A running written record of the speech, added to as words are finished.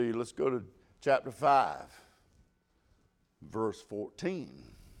Let's go to chapter 5, verse 14.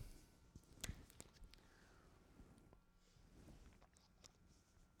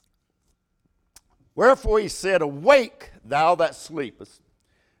 Wherefore he said, Awake, thou that sleepest,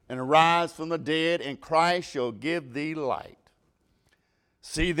 and arise from the dead, and Christ shall give thee light.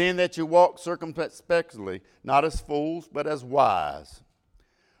 See then that you walk circumspectly, not as fools, but as wise,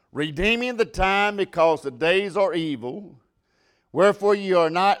 redeeming the time, because the days are evil. Wherefore ye are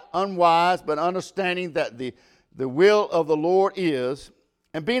not unwise, but understanding that the will of the Lord is.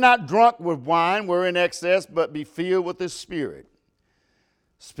 And be not drunk with wine, wherein excess, but be filled with the Spirit,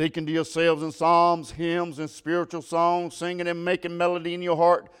 speaking to yourselves in psalms, hymns, and spiritual songs, singing and making melody in your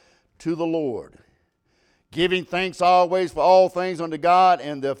heart to the Lord, giving thanks always for all things unto God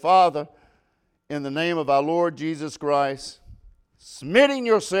and the Father, in the name of our Lord Jesus Christ, submitting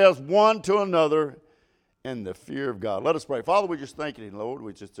yourselves one to another in the fear of God. Let us pray. Father, we just thank you, Lord.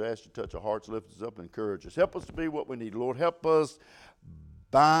 We just ask you to touch our hearts, lift us up, and encourage us. Help us to be what we need, Lord. Help us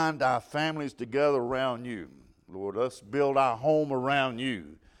bind our families together around you. Lord, let's build our home around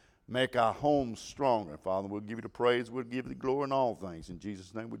you. Make our home stronger. Father, we'll give you the praise. We'll give you the glory in all things. In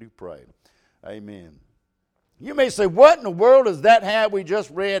Jesus' name we do pray. Amen. You may say, what in the world does that we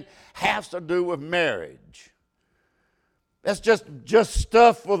just read has to do with marriage? That's just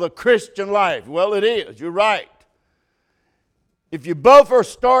stuff for the Christian life. Well, it is. You're right. If you both are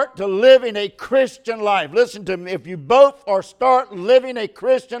start to living a Christian life, listen to me, if you both are start living a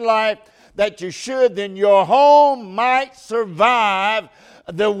Christian life that you should, then your home might survive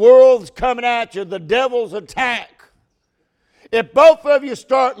the world's coming at you, the devil's attack. If both of you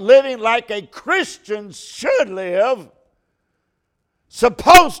start living like a Christian should live,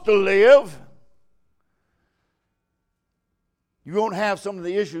 supposed to live, you won't have some of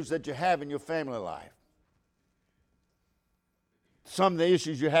the issues that you have in your family life. Some of the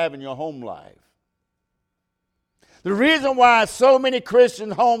issues you have in your home life. The reason why so many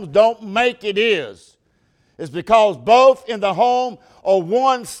Christian homes don't make it is because both in the home or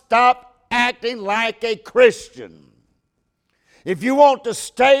one stop acting like a Christian. If you want to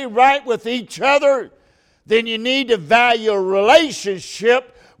stay right with each other, then you need to value a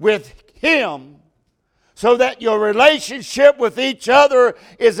relationship with Him so that your relationship with each other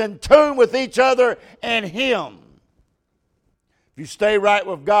is in tune with each other and Him. If you stay right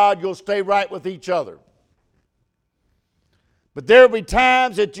with God, you'll stay right with each other. But there will be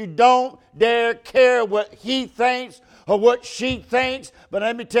times that you don't dare care what he thinks or what she thinks. But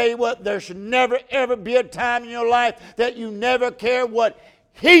let me tell you what, there should never, ever be a time in your life that you never care what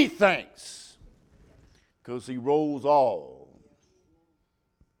he thinks, because he rules all.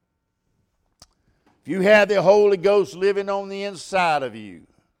 If you have the Holy Ghost living on the inside of you,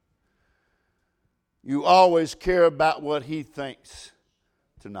 you always care about what he thinks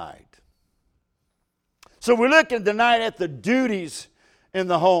tonight. So we're looking tonight at the duties in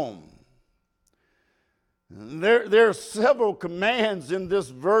the home. There are several commands in this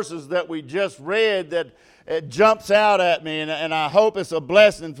verses that we just read that it jumps out at me, and I hope it's a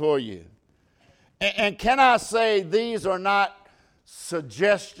blessing for you. And can I say these are not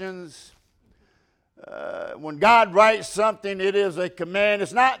suggestions? When God writes something, it is a command.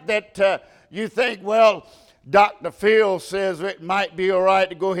 It's not that you think, well, Dr. Phil says it might be all right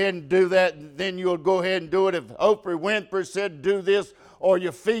to go ahead and do that, then you'll go ahead and do it. If Oprah Winfrey said do this, or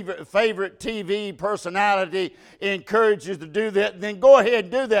your favorite TV personality encourages you to do that, then go ahead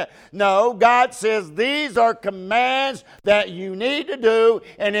and do that. No, God says these are commands that you need to do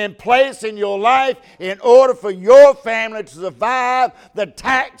and in place in your life in order for your family to survive the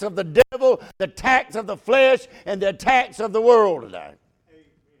attacks of the devil, the attacks of the flesh, and the attacks of the world today.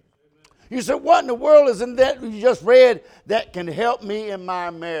 You said, what in the world is in that you just read that can help me in my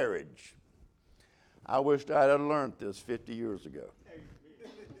marriage? I wished I had learned this 50 years ago,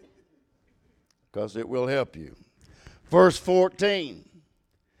 because it will help you. Verse 14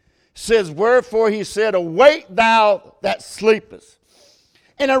 says, Wherefore he said, Awake thou that sleepest,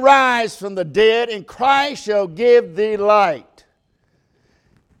 and arise from the dead, and Christ shall give thee light.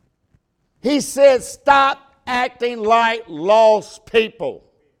 He says, stop acting like lost people.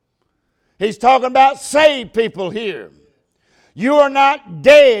 He's talking about saved people here. You are not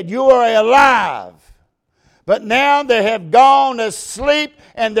dead, you are alive. But now they have gone to sleep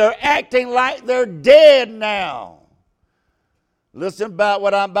and they're acting like they're dead now. Listen about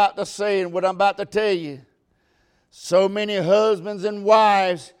what I'm about to say and what I'm about to tell you. So many husbands and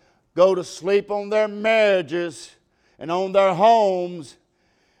wives go to sleep on their marriages and on their homes,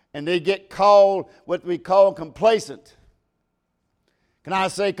 and they get called what we call complacent. Can I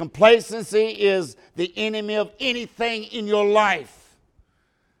say complacency is the enemy of anything in your life?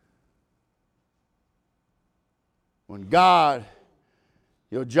 When God,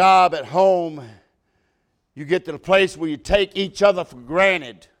 your job at home, you get to the place where you take each other for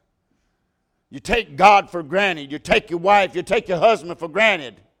granted. You take God for granted. You take your wife, you take your husband for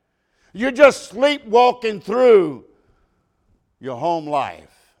granted. You're just sleepwalking through your home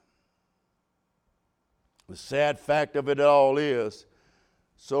life. The sad fact of it all is,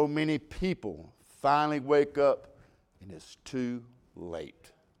 so many people finally wake up and it's too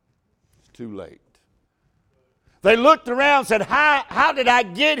late. It's too late. They looked around and said, how did I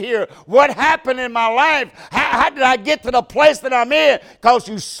get here? What happened in my life? How did I get to the place that I'm in? Because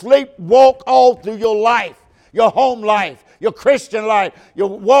you sleepwalk all through your life, your home life, your Christian life, your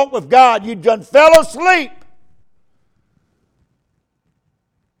walk with God. You done fell asleep.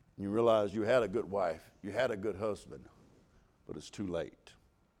 You realize you had a good wife, you had a good husband, but it's too late.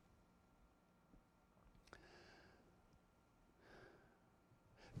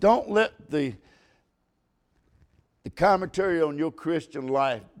 Don't let the commentary on your Christian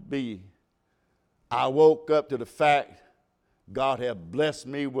life be, I woke up to the fact God had blessed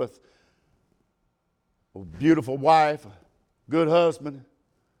me with a beautiful wife, a good husband,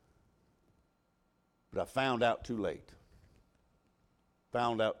 but I found out too late.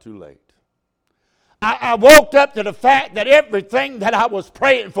 Found out too late. I woke up to the fact that everything that I was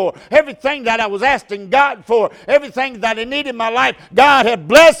praying for, everything that I was asking God for, everything that I needed in my life, God had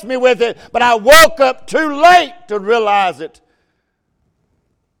blessed me with it, but I woke up too late to realize it.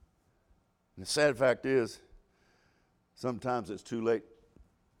 And the sad fact is, sometimes it's too late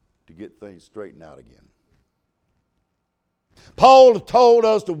to get things straightened out again. Paul told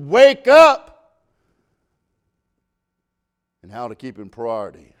us to wake up and how to keep in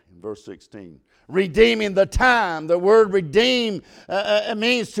priority in verse 16. Redeeming the time. The word redeem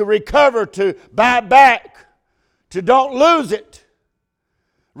means to recover, to buy back, to don't lose it.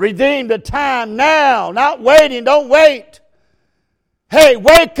 Redeem the time now, not waiting. Don't wait. Hey,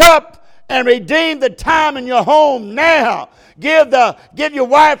 wake up and redeem the time in your home now. Give your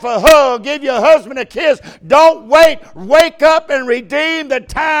wife a hug. Give your husband a kiss. Don't wait. Wake up and redeem the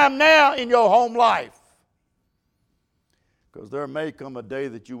time now in your home life. Because there may come a day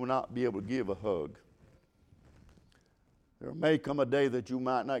that you will not be able to give a hug. There may come a day that you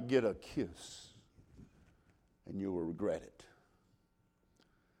might not get a kiss, and you will regret it.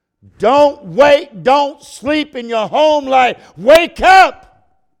 Don't wait. Don't sleep in your home life. Wake up.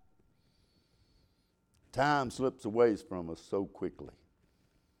 Time slips away from us so quickly.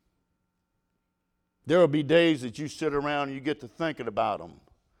 There will be days that you sit around and you get to thinking about them.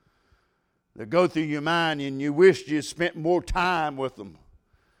 They go through your mind and you wish you spent more time with them.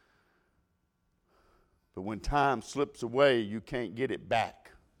 But when time slips away, you can't get it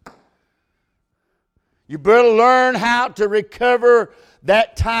back. You better learn how to recover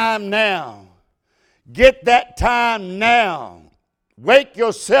that time now. Get that time now. Wake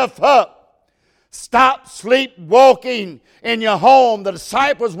yourself up. Stop sleepwalking in your home. The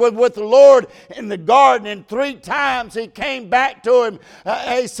disciples were with the Lord in the garden, and 3 times he came back to him.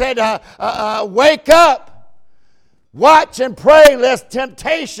 He said, wake up, watch and pray lest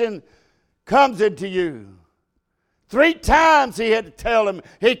temptation comes into you. 3 times he had to tell him.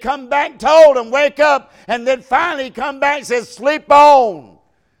 He come back, told him, wake up, and then finally he come back and says, sleep on,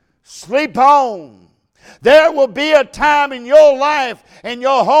 sleep on. There will be a time in your life, in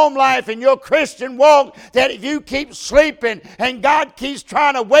your home life, in your Christian walk, that if you keep sleeping and God keeps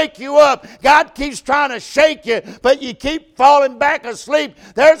trying to wake you up, God keeps trying to shake you, but you keep falling back asleep,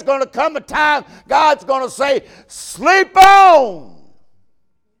 there's going to come a time God's going to say, sleep on.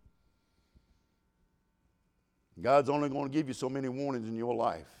 God's only going to give you so many warnings in your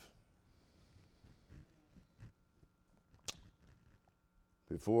life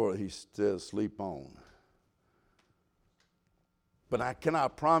before he says sleep on. But can I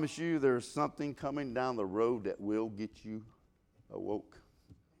promise you there's something coming down the road that will get you awoke?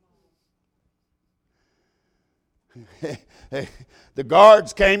 The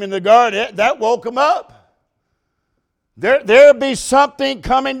guards came in the garden. That woke them up. There'll be something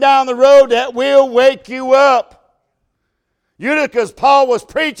coming down the road that will wake you up. Eutychus, Paul was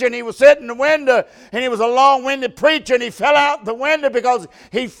preaching. He was sitting in the window, and he was a long-winded preacher, and he fell out the window because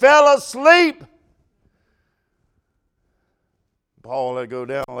he fell asleep. Paul had to go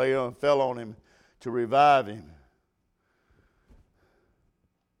down, lay on, fell on him to revive him.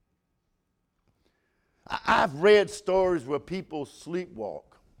 I've read stories where people sleepwalk.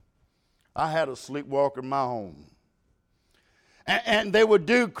 I had a sleepwalker in my home. And they would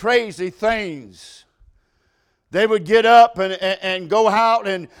do crazy things. They would get up and go out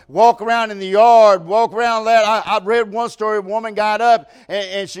and walk around in the yard, walk around that. I read one story, a woman got up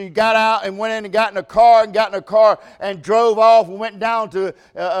and she got out and went in and got in a car and drove off and went down to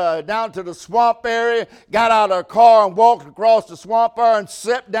the swamp area, got out of her car and walked across the swamp area and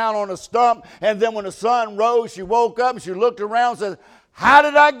sat down on a stump. And then when the sun rose, she woke up and she looked around and said, "How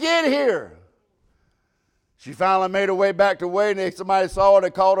did I get here?" She finally made her way back to Wade, and somebody saw her. They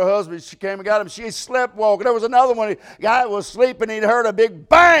called her husband. She came and got him. She slept walking. There was another one. The guy was sleeping. He'd heard a big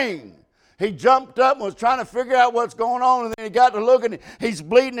bang. He jumped up and was trying to figure out what's going on. And then he got to looking. He's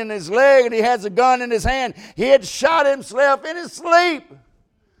bleeding in his leg, and he has a gun in his hand. He had shot himself in his sleep.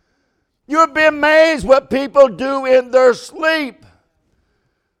 You'd be amazed what people do in their sleep.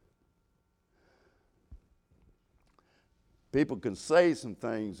 People can say some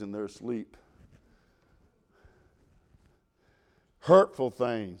things in their sleep. Hurtful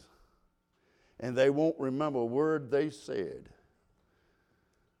things, and they won't remember a word they said.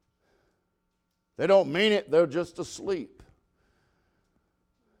 They don't mean it, they're just asleep.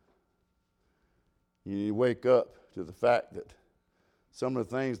 You wake up to the fact that some of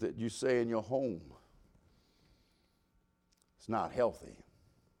the things that you say in your home, it's not healthy.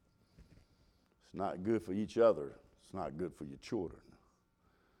 It's not good for each other. It's not good for your children.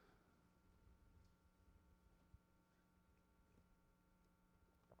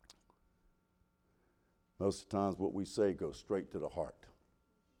 Most of the times what we say goes straight to the heart.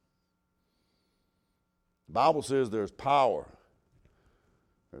 The Bible says there's power,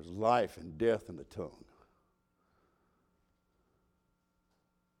 there's life and death in the tongue.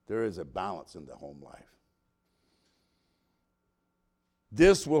 There is a balance in the home life.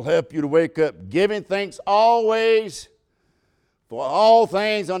 This will help you to wake up giving thanks always for all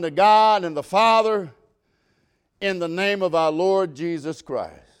things unto God and the Father in the name of our Lord Jesus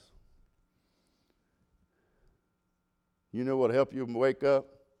Christ. You know what will help you wake up?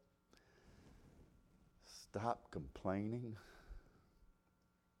 Stop complaining.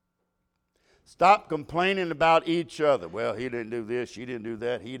 Stop complaining about each other. Well, he didn't do this, she didn't do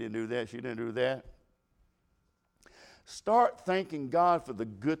that, he didn't do that, she didn't do that. Start thanking God for the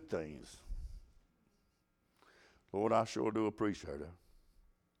good things. Lord, I sure do appreciate it.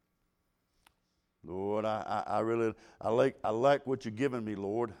 Lord, I really like what you're giving me,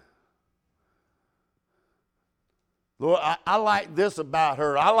 Lord. Lord, I like this about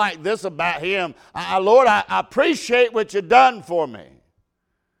her. I like this about him. Lord, I appreciate what you've done for me.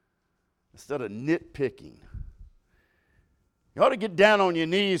 Instead of nitpicking. You ought to get down on your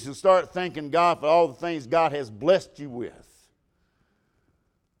knees and start thanking God for all the things God has blessed you with.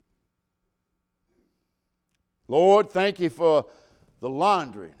 Lord, thank you for the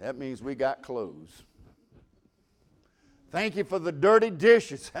laundry. That means we got clothes. Thank you for the dirty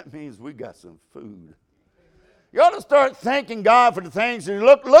dishes. That means we got some food. You ought to start thanking God for the things. And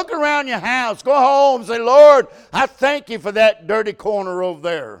look around your house. Go home and say, Lord, I thank you for that dirty corner over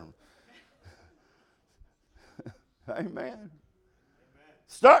there. Amen.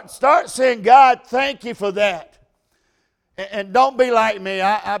 Start saying, God, thank you for that. And don't be like me.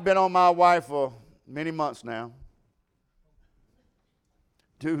 I've been on my wife for many months now.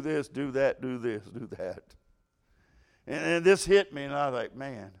 Do this, do that, do this, do that. And this hit me, and I was like,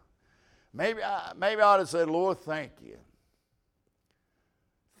 man. Maybe I ought to say, Lord, thank you.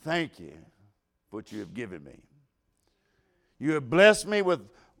 Thank you for what you have given me. You have blessed me with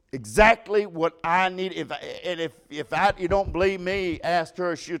exactly what I need. If you don't believe me, ask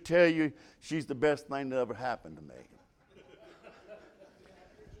her. She'll tell you she's the best thing that ever happened to me.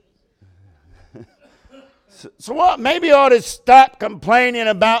 So what? Maybe you ought to stop complaining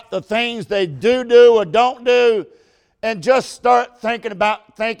about the things they do or don't do. And just start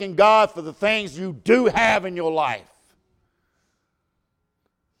thanking God for the things you do have in your life.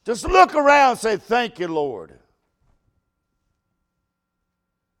 Just look around and say, thank you, Lord.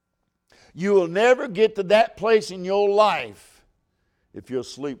 You will never get to that place in your life if you're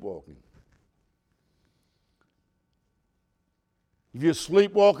sleepwalking. If you're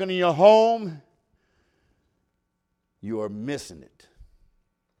sleepwalking in your home, you are missing it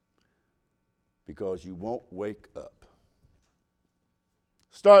because you won't wake up.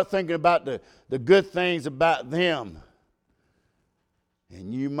 Start thinking about the good things about them.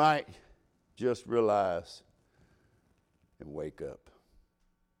 And you might just realize and wake up.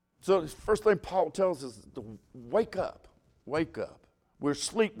 So the first thing Paul tells us is to wake up. Wake up. We're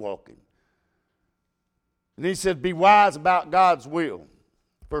sleepwalking. And he said, be wise about God's will.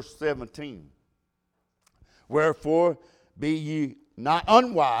 Verse 17. Wherefore be ye not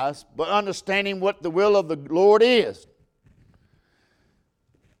unwise, but understanding what the will of the Lord is.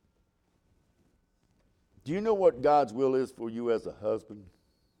 Do you know what God's will is for you as a husband?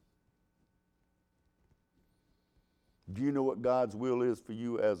 Do you know what God's will is for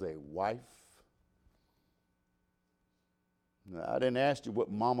you as a wife? Now, I didn't ask you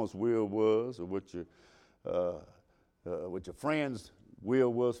what mama's will was or what your friend's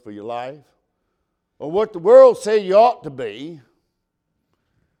will was for your life, or what the world say you ought to be,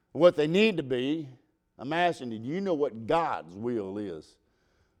 or what they need to be. I'm asking you, do you know what God's will is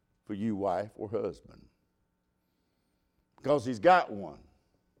for you, wife or husband? Because He's got one.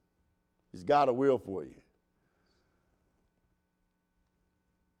 He's got a will for you.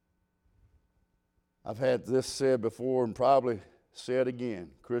 I've had this said before and probably said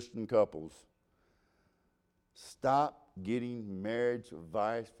again. Christian couples, stop getting marriage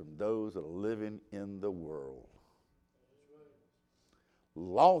advice from those that are living in the world.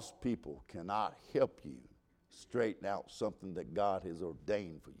 Lost people cannot help you straighten out something that God has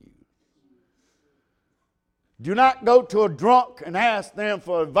ordained for you. Do not go to a drunk and ask them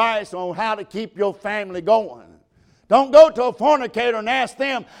for advice on how to keep your family going. Don't go to a fornicator and ask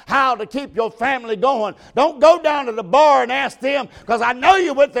them how to keep your family going. Don't go down to the bar and ask them, because I know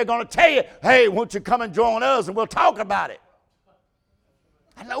you what they're going to tell you. Hey, won't you come and join us and we'll talk about it.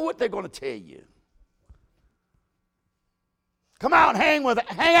 I know what they're going to tell you. Come out and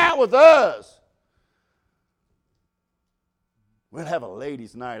hang out with us. We'll have a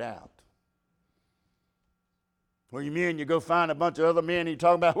ladies' night out. Where you mean you go find a bunch of other men and you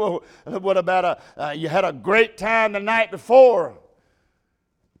talk about, well, what about you had a great time the night before?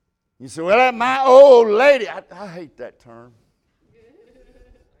 You say, well, that's my old lady. I hate that term.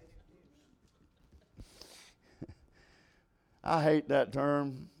 I hate that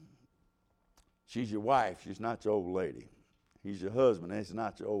term. She's your wife. She's not your old lady. He's your husband. He's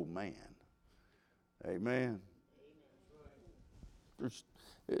not your old man. Amen.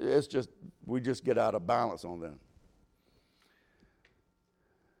 It's just, we just get out of balance on them.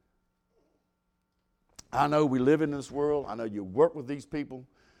 I know we live in this world. I know you work with these people,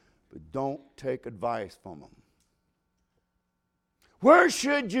 but don't take advice from them. Where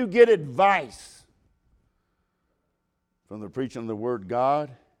should you get advice? From the preaching of the Word of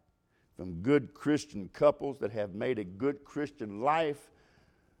God, from good Christian couples that have made a good Christian life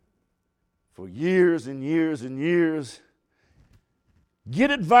for years and years and years.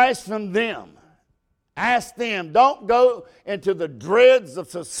 Get advice from them. Ask them. Don't go into the dregs of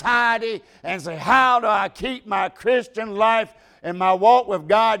society and say, how do I keep my Christian life and my walk with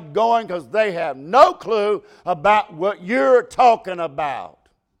God going? Because they have no clue about what you're talking about.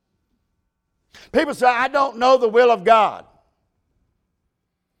 People say, I don't know the will of God.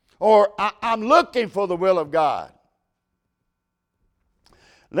 Or I'm looking for the will of God.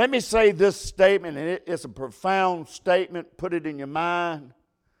 Let me say this statement, and it's a profound statement. Put it in your mind.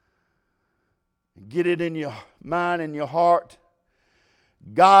 Get it in your mind and your heart.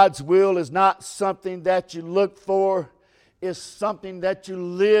 God's will is not something that you look for. It's something that you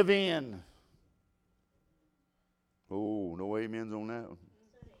live in. Oh, no amens on that one.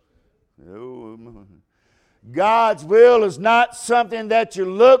 Oh, God's will is not something that you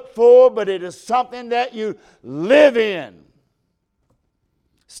look for, but it is something that you live in.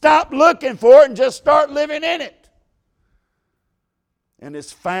 Stop looking for it and just start living in it. And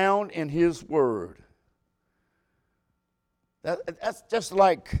it's found in His Word. That's just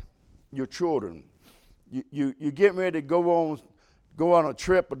like your children. You get ready to go on a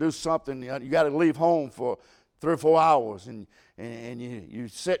trip or do something. You got to leave home for 3 or 4 hours, and you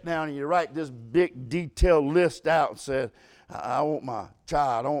sit down and you write this big detailed list out and say, I want my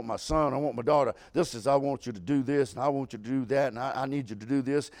child, I want my son, I want my daughter. I want you to do this, and I want you to do that, and I need you to do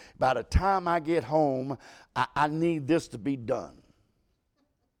this. By the time I get home, I need this to be done.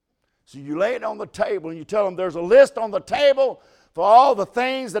 So you lay it on the table and you tell them there's a list on the table for all the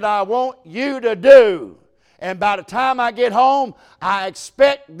things that I want you to do. And by the time I get home, I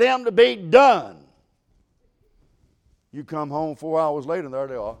expect them to be done. You come home 4 hours later and there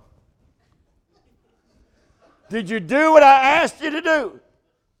they are. Did you do what I asked you to do?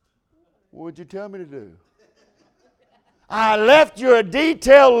 What did you tell me to do? I left you a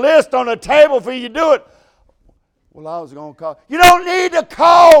detailed list on the table for you to do it. Well, I was going to call. You don't need to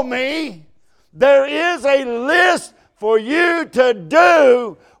call me. There is a list for you to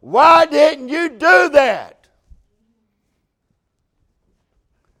do. Why didn't you do that?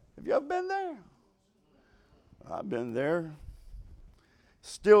 Have you ever been there? I've been there.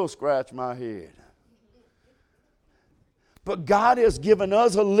 Still scratch my head. But God has given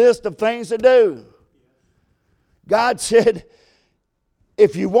us a list of things to do. God said,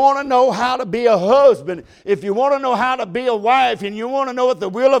 If you want to know how to be a husband, if you want to know how to be a wife, and you want to know what the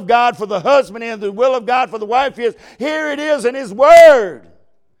will of God for the husband and the will of God for the wife is, here it is in His Word.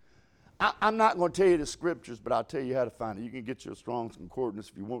 I'm not going to tell you the scriptures, but I'll tell you how to find it. You can get your Strong's Concordance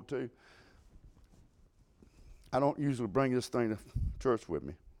if you want to. I don't usually bring this thing to church with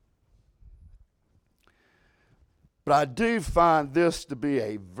me. But I do find this to be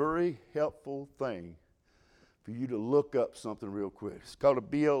a very helpful thing for you to look up something real quick. It's called a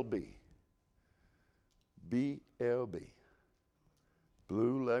BLB. BLB.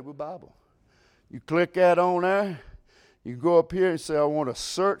 Blue Label Bible. You click that on there. You go up here and say, I want to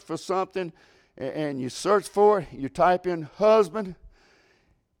search for something. And you search for it. You type in husband.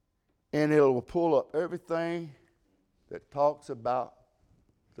 And it will pull up everything that talks about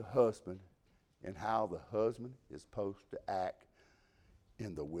the husband and how the husband is supposed to act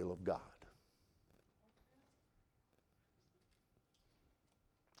in the will of God.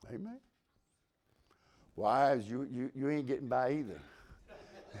 Amen. Wives, you ain't getting by either.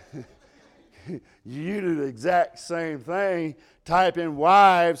 You do the exact same thing. Type in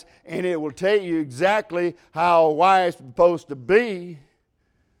wives, and it will tell you exactly how a wife's supposed to be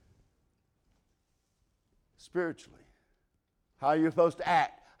spiritually. How you're supposed to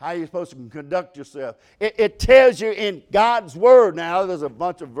act. How you're supposed to conduct yourself. It tells you in God's Word. Now, there's a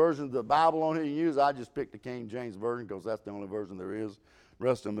bunch of versions of the Bible on here you use. I just picked the King James Version because that's the only version there is. The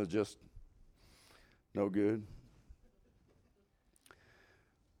rest of them is just no good.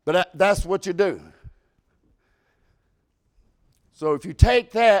 But that's what you do. So if you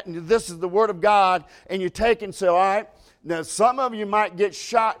take that, and this is the Word of God, and you take and say, all right, now some of you might get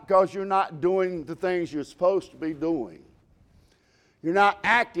shot because you're not doing the things you're supposed to be doing. You're not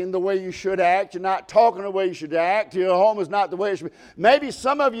acting the way you should act. You're not talking the way you should act. Your home is not the way it should be. Maybe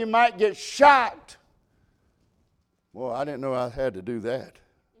some of you might get shot. Well, I didn't know I had to do that.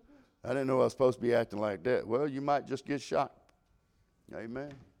 I didn't know I was supposed to be acting like that. Well, you might just get shot.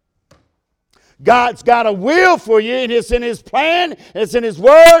 Amen. God's got a will for you, and it's in His plan. It's in His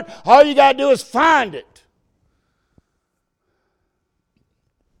Word. All you got to do is find it.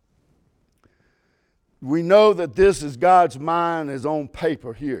 We know that this is God's mind is on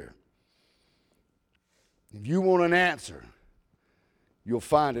paper here. If you want an answer, you'll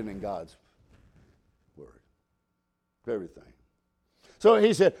find it in God's Word. Everything. So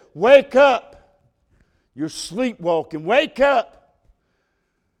He said, wake up. You're sleepwalking. Wake up.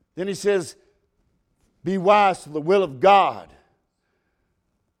 Then He says, be wise to the will of God.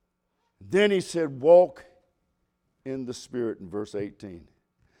 Then He said, walk in the Spirit in verse 18.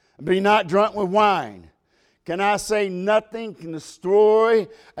 Be not drunk with wine. Can I say nothing can destroy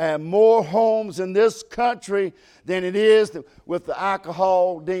more homes in this country than it is with the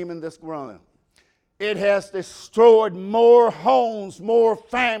alcohol demon that's running? It has destroyed more homes, more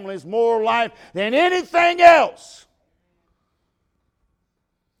families, more life than anything else.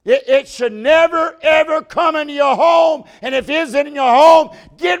 It should never, ever come into your home. And if it is in your home,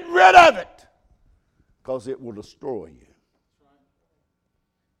 get rid of it. Because it will destroy you.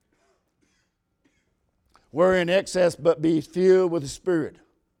 We're in excess, but be filled with the Spirit.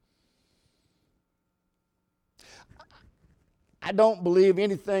 I don't believe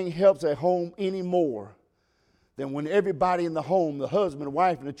anything helps a home any more than when everybody in the home, the husband, the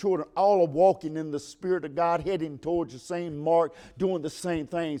wife, and the children, all are walking in the Spirit of God, heading towards the same mark, doing the same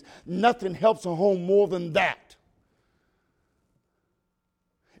things. Nothing helps a home more than that.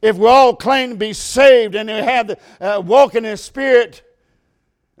 If we all claim to be saved and we have the walking in the Spirit,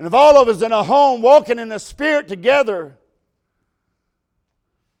 and if all of us in a home walking in the Spirit together,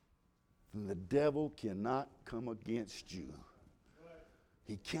 then the devil cannot come against you.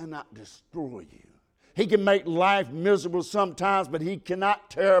 He cannot destroy you. He can make life miserable sometimes, but he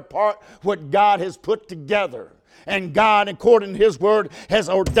cannot tear apart what God has put together. And God, according to His Word, has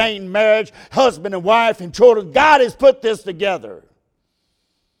ordained marriage, husband and wife and children. God has put this together.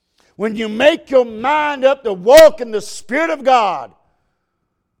 When you make your mind up to walk in the Spirit of God,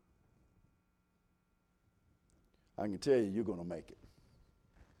 I can tell you, you're going to make it.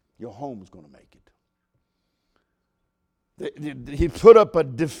 Your home is going to make it. He put up a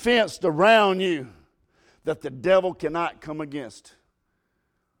defense around you that the devil cannot come against.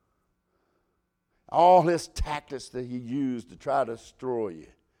 All his tactics that he used to try to destroy you,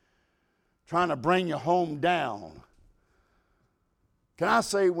 trying to bring your home down. Can I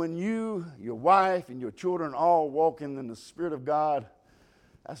say, when you, your wife, and your children all walking in the Spirit of God,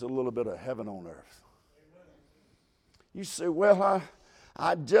 that's a little bit of heaven on earth. You say, well,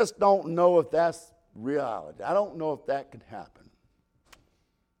 I just don't know if that's reality. I don't know if that could happen.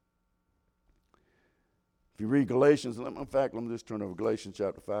 you read Galatians, let me just turn over Galatians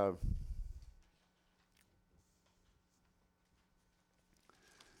chapter 5.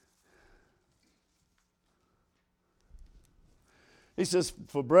 He says,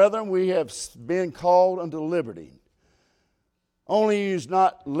 for brethren, we have been called unto liberty. Only use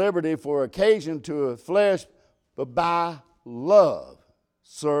not liberty for occasion to a flesh, but by love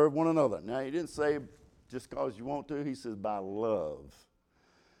serve one another. Now, he didn't say just because you want to. He says by love.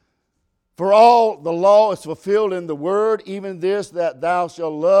 For all the law is fulfilled in the word, even this, that thou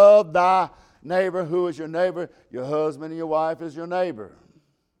shalt love thy neighbor. Who is your neighbor? Your husband and your wife is your neighbor,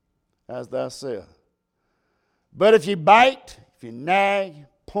 as thou sayest. But if you bite, if you nag,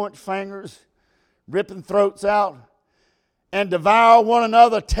 point fingers, ripping throats out, and devour one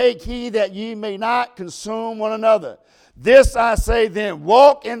another, take heed that ye may not consume one another. This I say then,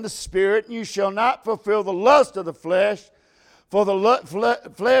 walk in the Spirit, and you shall not fulfill the lust of the flesh. For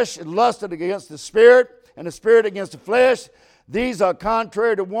the flesh is lusted against the Spirit, and the Spirit against the flesh. These are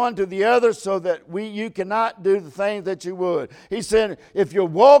contrary to one to the other, so that you cannot do the things that you would. He said, if you're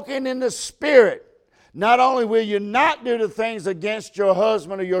walking in the Spirit, not only will you not do the things against your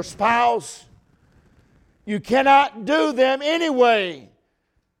husband or your spouse, you cannot do them anyway.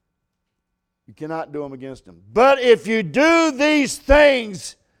 You cannot do them against them. But if you do these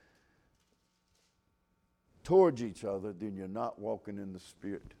things towards each other, then you're not walking in the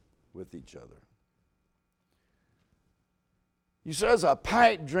Spirit with each other. You say it's a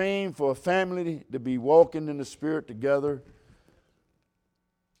pipe dream for a family to be walking in the Spirit together,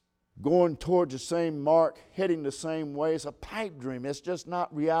 going towards the same mark, heading the same way. It's a pipe dream. It's just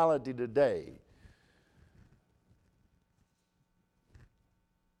not reality today.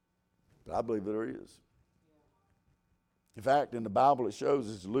 But I believe there is. In fact, in the Bible it shows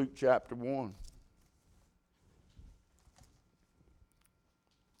it's Luke chapter 1.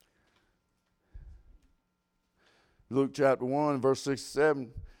 Luke chapter 1, verse 67,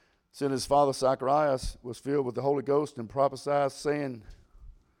 said his father Zacharias was filled with the Holy Ghost and prophesied, saying,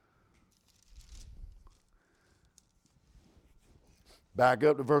 back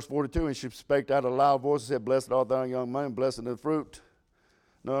up to verse 42, and she spake out a loud voice and said, blessed art thou, young man, blessed is the fruit.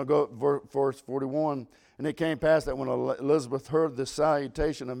 Now go to verse 41. And it came to pass that when Elizabeth heard the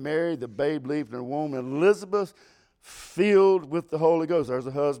salutation of Mary, the babe leaped in her womb, and Elizabeth filled with the Holy Ghost. There's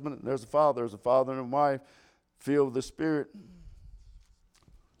a husband, there's a father and a wife, filled with the Spirit.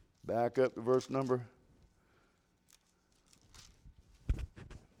 Back up to verse number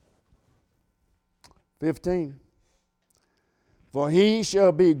 15. For he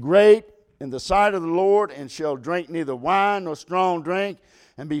shall be great in the sight of the Lord, and shall drink neither wine nor strong drink,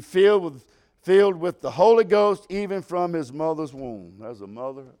 and be filled with the Holy Ghost, even from his mother's womb. There's a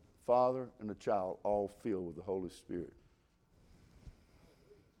mother, father, and a child, all filled with the Holy Spirit.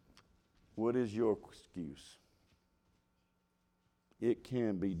 What is your excuse? It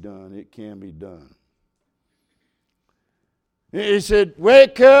can be done. It can be done. He said,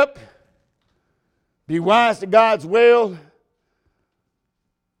 wake up, be wise to God's will,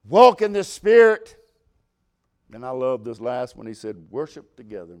 walk in the Spirit. And I love this last one. He said, worship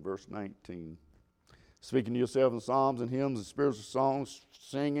together in verse 19. Speaking to yourself in psalms and hymns and spiritual songs,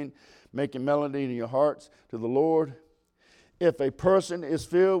 singing, making melody in your hearts to the Lord. If a person is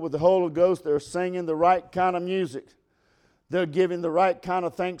filled with the Holy Ghost, they're singing the right kind of music. They're giving the right kind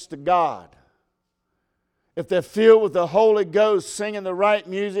of thanks to God. If they're filled with the Holy Ghost, singing the right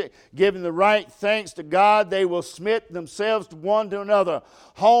music, giving the right thanks to God, they will submit themselves to one to another.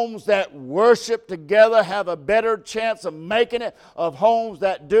 Homes that worship together have a better chance of making it of homes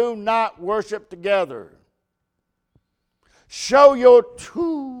that do not worship together. Show your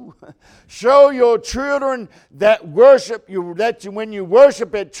children that worship you, when you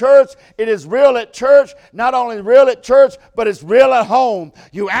worship at church, it is real at church. Not only real at church, but it's real at home.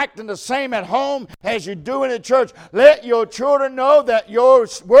 You acting the same at home as you do in the church. Let your children know that your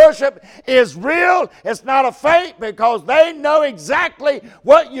worship is real. It's not a fake, because they know exactly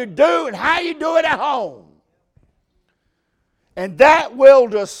what you do and how you do it at home. And that will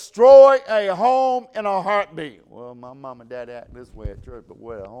destroy a home in a heartbeat. Well, my mom and dad act this way at church, but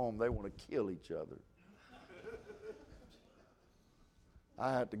way at home, they want to kill each other.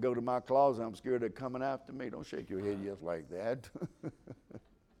 I had to go to my closet. I'm scared they're coming after me. Don't shake your head just like that.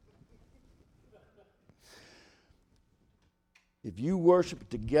 If you worship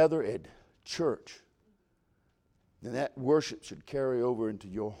together at church, then that worship should carry over into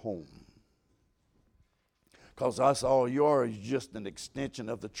your home. Because that's all you are, is just an extension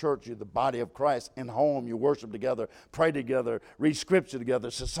of the church. You're the body of Christ. In home, you worship together, pray together, read scripture together.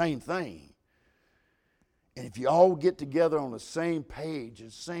 It's the same thing. And if you all get together on the same page, the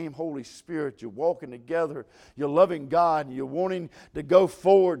same Holy Spirit, you're walking together, you're loving God, and you're wanting to go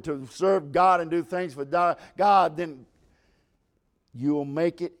forward to serve God and do things for God, then you'll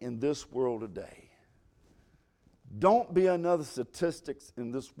make it in this world today. Don't be another statistics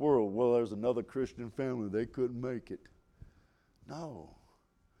in this world. Well, there's another Christian family, they couldn't make it. No,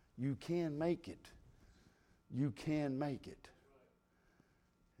 you can make it. You can make it.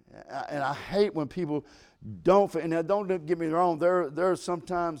 And I hate when people don't, and don't get me wrong, there are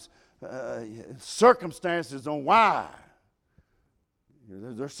sometimes circumstances on why.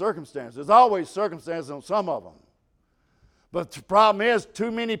 There's circumstances. There's always circumstances on some of them. But the problem is, too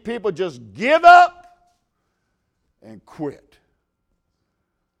many people just give up and quit.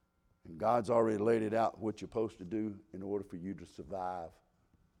 And God's already laid it out what you're supposed to do in order for you to survive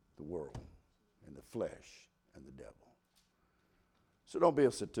the world and the flesh and the devil. So don't be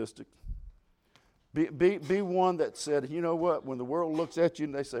a statistic. Be one that said, you know what, when the world looks at you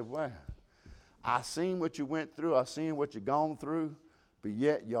and they say, wow, I seen what you went through, I seen what you've gone through, but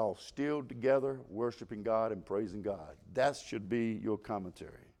yet y'all still together worshiping God and praising God. That should be your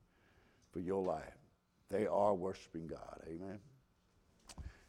commentary for your life. They are worshiping God. Amen.